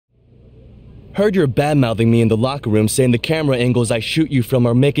Heard you're bad-mouthing me in the locker room, saying the camera angles I shoot you from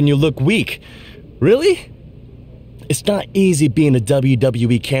are making you look weak. Really? It's not easy being a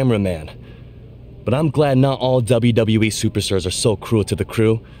WWE cameraman. But I'm glad not all WWE superstars are so cruel to the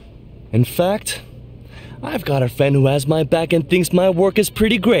crew. In fact, I've got a friend who has my back and thinks my work is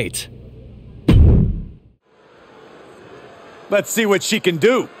pretty great. Let's see what she can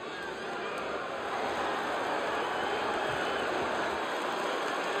do.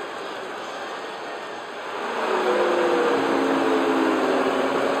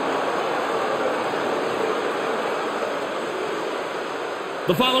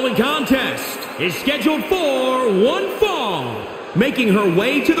 The following contest is scheduled for one fall. Making her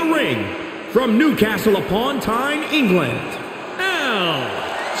way to the ring from Newcastle upon Tyne, England, Elle.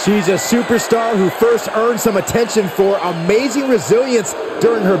 She's a superstar who first earned some attention for amazing resilience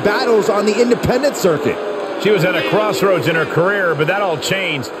during her battles on the independent circuit. She was at a crossroads in her career, but that all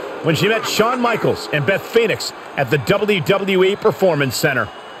changed when she met Shawn Michaels and Beth Phoenix at the WWE Performance Center.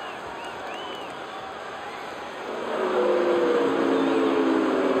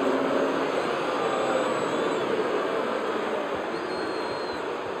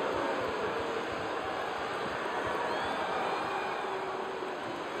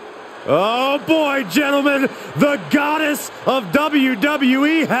 Oh boy, gentlemen, the goddess of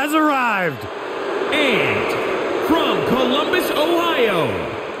WWE has arrived. And from Columbus, Ohio,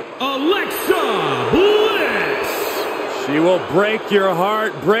 Alexa Bliss. She will break your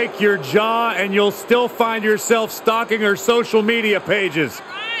heart, break your jaw, and you'll still find yourself stalking her social media pages.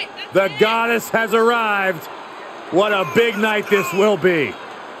 The goddess has arrived. What a big night this will be.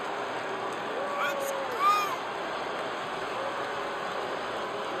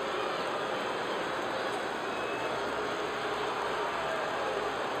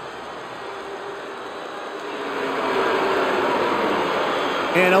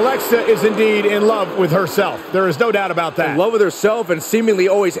 And Alexa is indeed in love with herself. There is no doubt about that. In love with herself and seemingly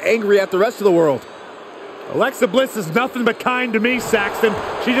always angry at the rest of the world. Alexa Bliss is nothing but kind to me, Saxton.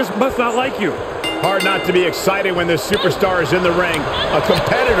 She just must not like you. Hard not to be excited when this superstar is in the ring. A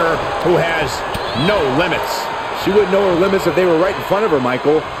competitor who has no limits. She wouldn't know her limits if they were right in front of her,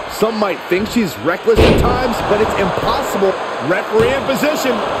 Michael. Some might think she's reckless at times, but it's impossible. Referee in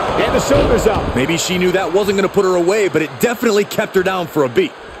position, and the shoulders up. Maybe she knew that wasn't going to put her away, but it definitely kept her down for a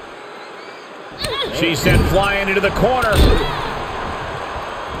beat. She's sent flying into the corner.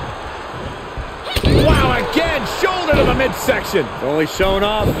 Wow, again, shoulder to the midsection. Only showing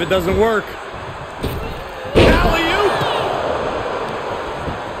off if it doesn't work. Alley-oop!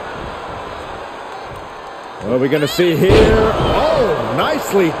 What are we going to see here? Oh,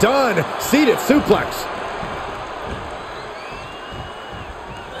 nicely done. Seated suplex.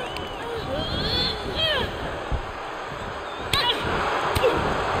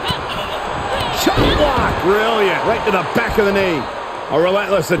 Chop block. Brilliant. Right to the back of the knee. A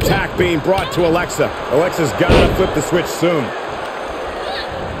relentless attack being brought to Alexa. Alexa's got to flip the switch soon.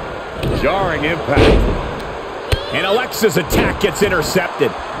 Jarring impact. And Alexa's attack gets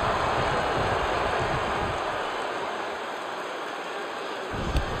intercepted.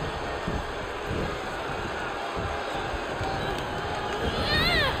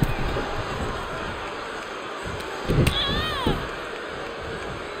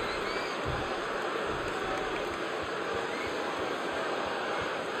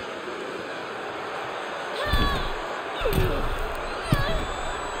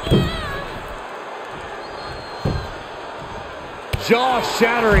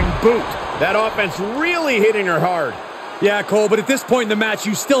 Jaw-shattering boot. That offense really hitting her hard. Yeah, Cole, but at this point in the match,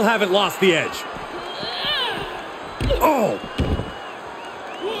 you still haven't lost the edge. Oh!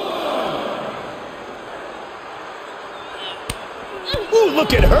 Ooh,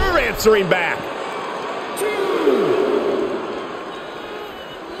 look at her answering back. 2,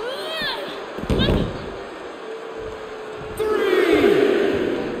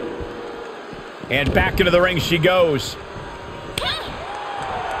 3. And back into the ring she goes.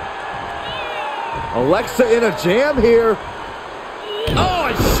 Alexa in a jam here.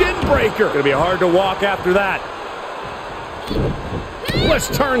 Oh, a shin breaker. Gonna be hard to walk after that. Bliss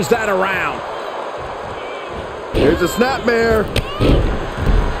turns that around. Here's a snapmare.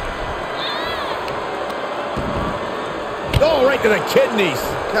 Oh, right to the kidneys.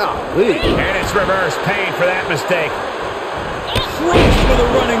 Golly. And it's reverse pain for that mistake. Crushed with a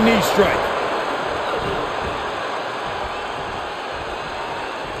running knee strike.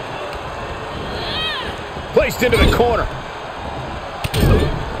 Placed into the corner.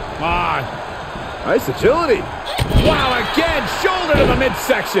 Come on. Nice agility. Wow, again, shoulder to the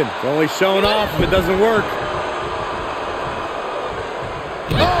midsection. It's only showing off if it doesn't work.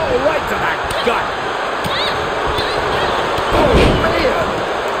 Oh, right to the gut. Oh, man.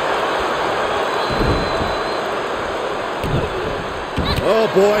 Oh,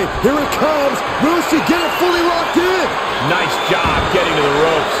 boy. Here it comes. Will she get it fully locked in? Nice job getting to the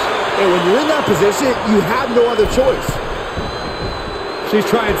ropes. And when you're in that position, you have no other choice. She's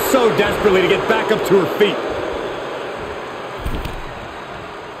trying so desperately to get back up to her feet.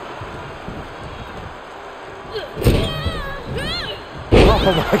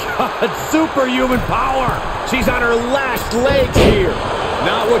 Oh my God, superhuman power. She's on her last legs here.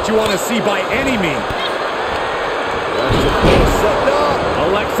 Not what you want to see by any means. Set up.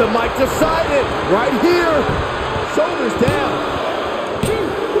 Alexa might decide it right here. Shoulders down.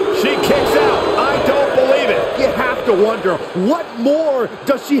 She kicks out. I don't believe it. You have to wonder, what more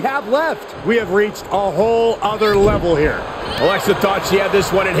does she have left? We have reached a whole other level here. Alexa thought she had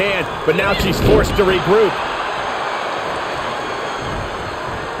this one in hand, but now she's forced to regroup.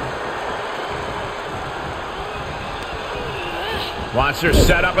 Wants her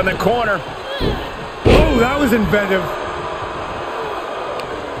set up in the corner. Oh, that was inventive.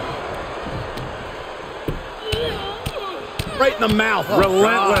 Right in the mouth. Oh,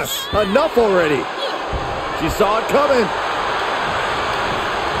 relentless. gosh. Enough already. She saw it coming.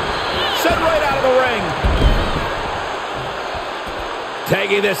 Sent right out of the ring.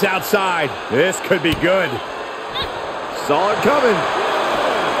 Tagging this outside. This could be good. Saw it coming.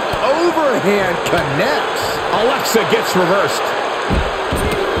 Overhand connects. Alexa gets reversed.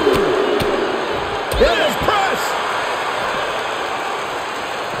 It is press.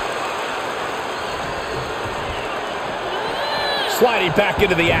 Sliding back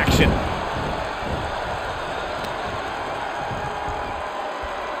into the action.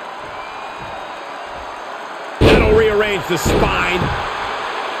 That'll rearrange the spine.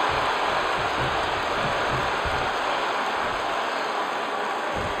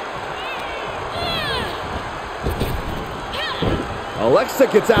 Alexa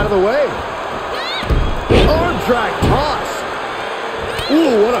gets out of the way. Arm drag toss.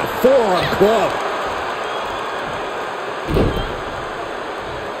 Ooh, what a forearm club.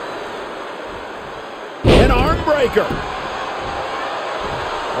 An arm breaker.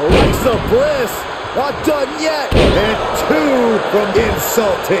 Alexa Bliss, not done yet. And 2 from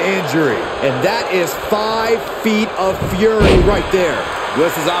insult to injury. And that is 5 feet of fury right there.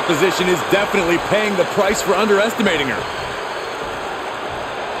 Bliss's opposition is definitely paying the price for underestimating her.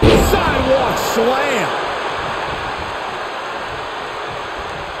 Sidewalk slam.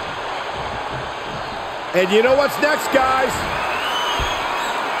 And you know what's next, guys?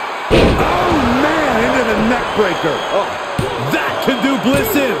 Oh, man, into the neck breaker. Oh, that can do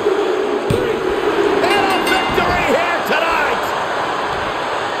Bliss in. And a victory here tonight.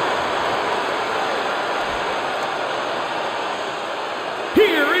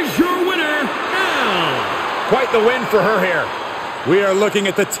 Here is your winner, Al. Quite the win for her here. We are looking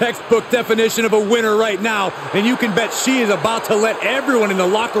at the textbook definition of a winner right now, and you can bet she is about to let everyone in the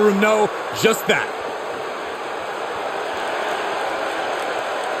locker room know just that.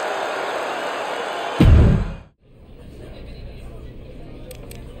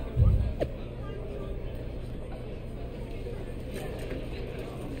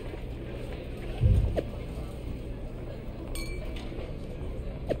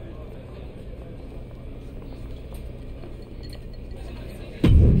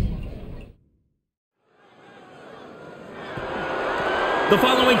 The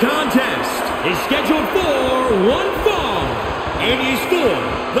following contest is scheduled for one fall and is for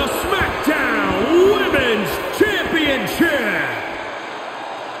the SmackDown Women's Championship.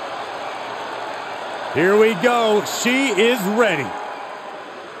 Here we go. She is ready.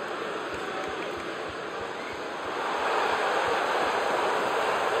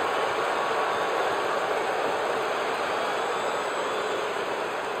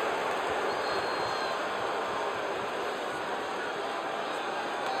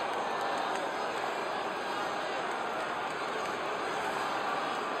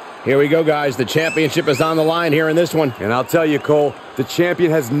 Here we go, guys. The championship is on the line here in this one. And I'll tell you, Cole, the champion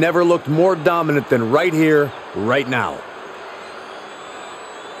has never looked more dominant than right here, right now.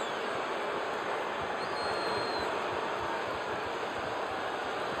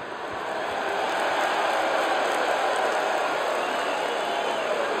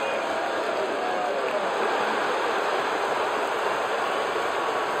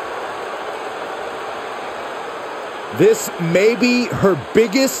 This may be her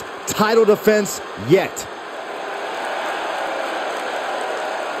biggest title defense yet.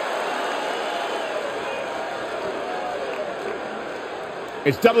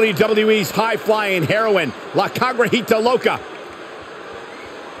 It's WWE's high-flying heroine, La Cagrejita Loca.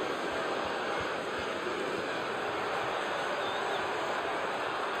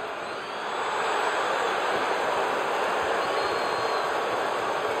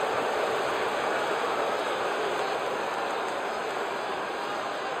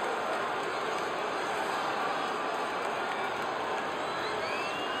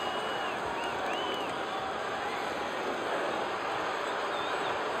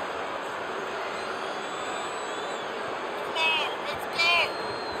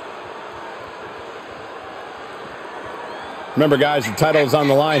 Remember, guys, the title is on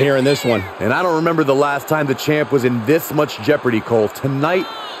the line here in this one. And I don't remember the last time the champ was in this much jeopardy, Cole. Tonight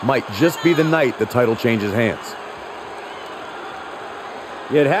might just be the night the title changes hands.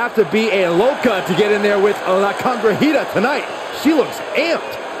 You'd have to be a loca to get in there with La Congrejita tonight. She looks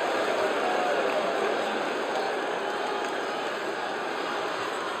amped.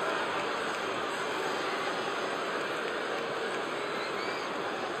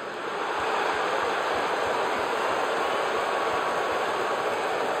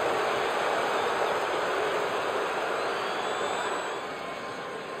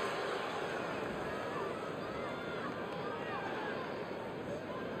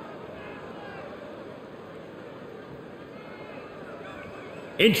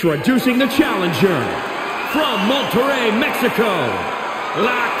 Introducing the challenger from Monterrey, Mexico,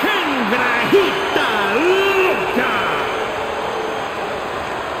 La Congrejita Loca.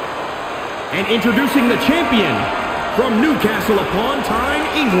 And introducing the champion from Newcastle upon Tyne,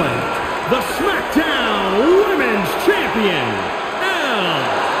 England, the SmackDown Women's Champion,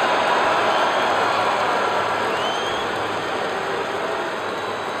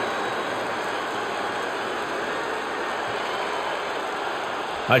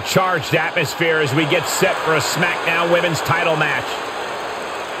 A charged atmosphere as we get set for a SmackDown Women's title match.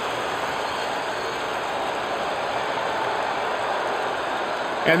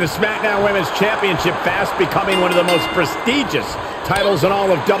 And the SmackDown Women's Championship fast becoming one of the most prestigious titles in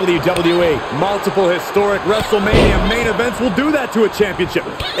all of WWE. Multiple historic WrestleMania main events will do that to a championship.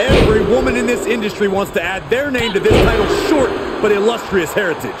 Every woman in this industry wants to add their name to this title's short but illustrious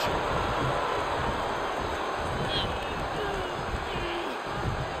heritage.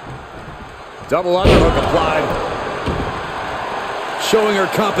 Double underhook applied. Showing her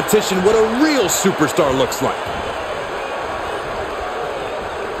competition what a real superstar looks like.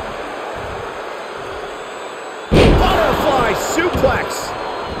 Butterfly suplex.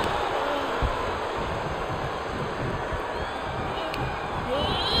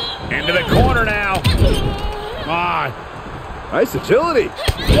 Into the corner now. Nice agility.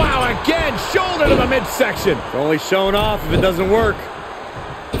 Wow, again, shoulder to the midsection. It's only showing off if it doesn't work.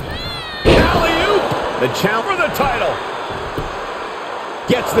 The challenge for the title.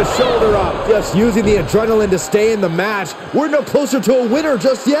 Gets the shoulder up. Just using the adrenaline to stay in the match. We're no closer to a winner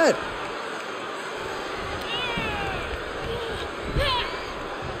just yet.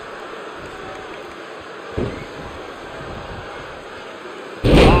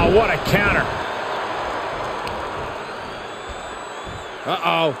 Oh, what a counter.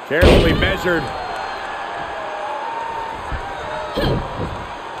 Uh-oh. Carefully measured.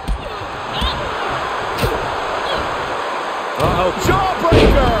 Uh-oh,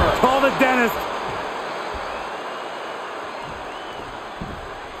 jawbreaker! Call the dentist.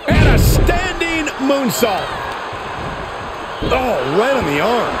 And a standing moonsault. Oh, right on the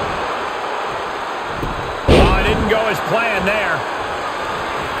arm. Oh, it didn't go as planned there.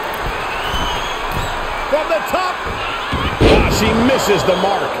 From the top. Oh, she misses the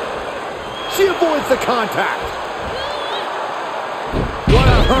mark. She avoids the contact. What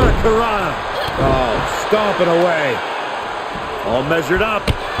a hurricanrana. Oh, stomping away. All measured up.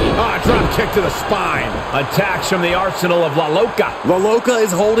 Ah, drop kick to the spine. Attacks from the arsenal of La Loca. La Loca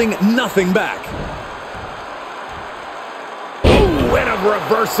is holding nothing back. Ooh, and a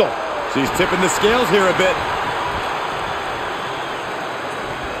reversal. She's tipping the scales here a bit.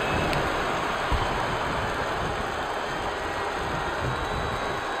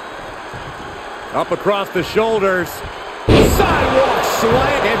 Up across the shoulders. Sidewalk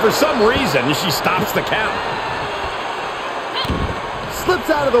slant, and for some reason, she stops the count. Slips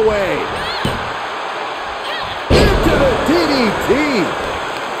out of the way. Into the DDT.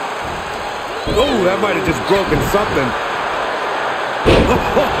 Oh, that might have just broken something.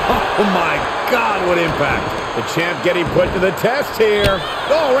 Oh, my God, what impact. The champ getting put to the test here.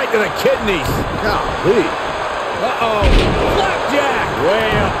 Oh, right to the kidneys. Golly. Uh-oh. Flapjack.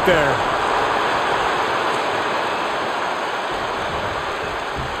 Way up there.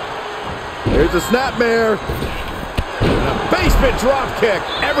 Here's a snapmare. Basement drop kick.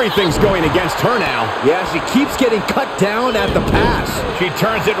 Everything's going against her now. Yeah, she keeps getting cut down at the pass. She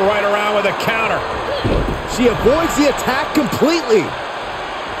turns it right around with a counter. She avoids the attack completely.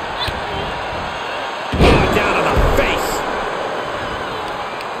 Oh, down to the face.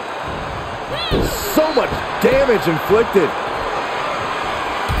 So much damage inflicted.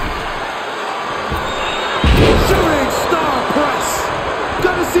 Shooting star press.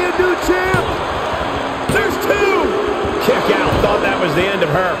 Gonna see a new champ. There's two. Kick out. Thought that was the end of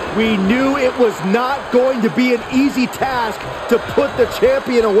her. We knew it was not going to be an easy task to put the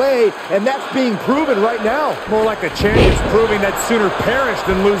champion away, and that's being proven right now. More like the champion's proving that sooner perish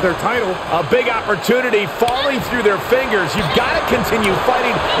than lose their title. A big opportunity falling through their fingers. You've got to continue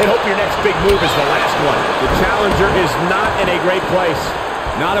fighting and hope your next big move is the last one. The challenger is not in a great place.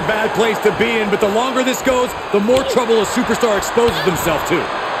 Not a bad place to be in, but the longer this goes, the more trouble a superstar exposes themselves to.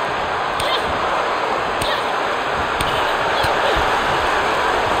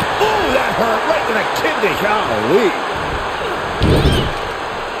 Oh, that hurt right to the kidney. Golly.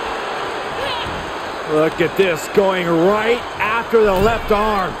 Look at this, going right after the left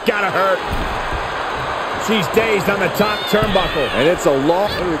arm. Gotta hurt. She's dazed on the top turnbuckle. And it's a long...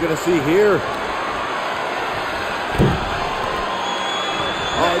 What are we going to see here?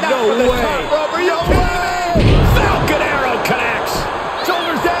 Oh, no way. Top Are you kidding me? Falcon Arrow connects.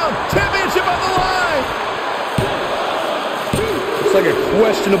 Shoulders down. Championship on the line. It's like a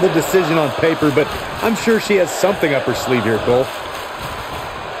questionable decision on paper, but I'm sure she has something up her sleeve here, Cole.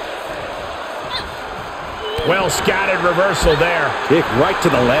 Well scattered reversal there. Kick right to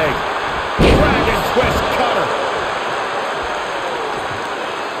the leg. Dragon twist cutter.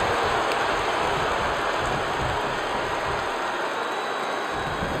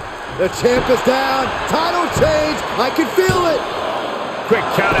 The champ is down. Title change. I can feel it. Quick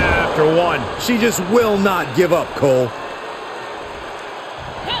count after one. She just will not give up, Cole.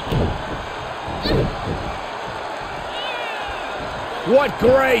 What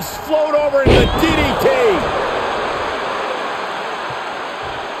grace. Float over into the DDT.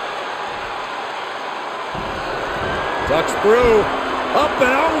 Ducks through. Up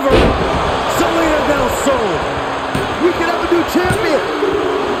and over. Selena Del Sol. We can have a new champion.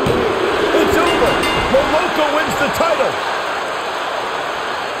 It's over. Morocco wins the title.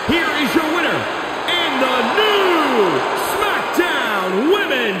 Here is your winner, and the new SmackDown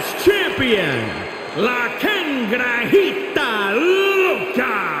Women's Champion, La Cangrejita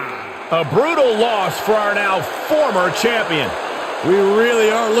Loca. A brutal loss for our now former champion. We really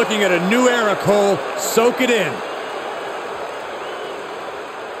are looking at a new era, Cole. Soak it in.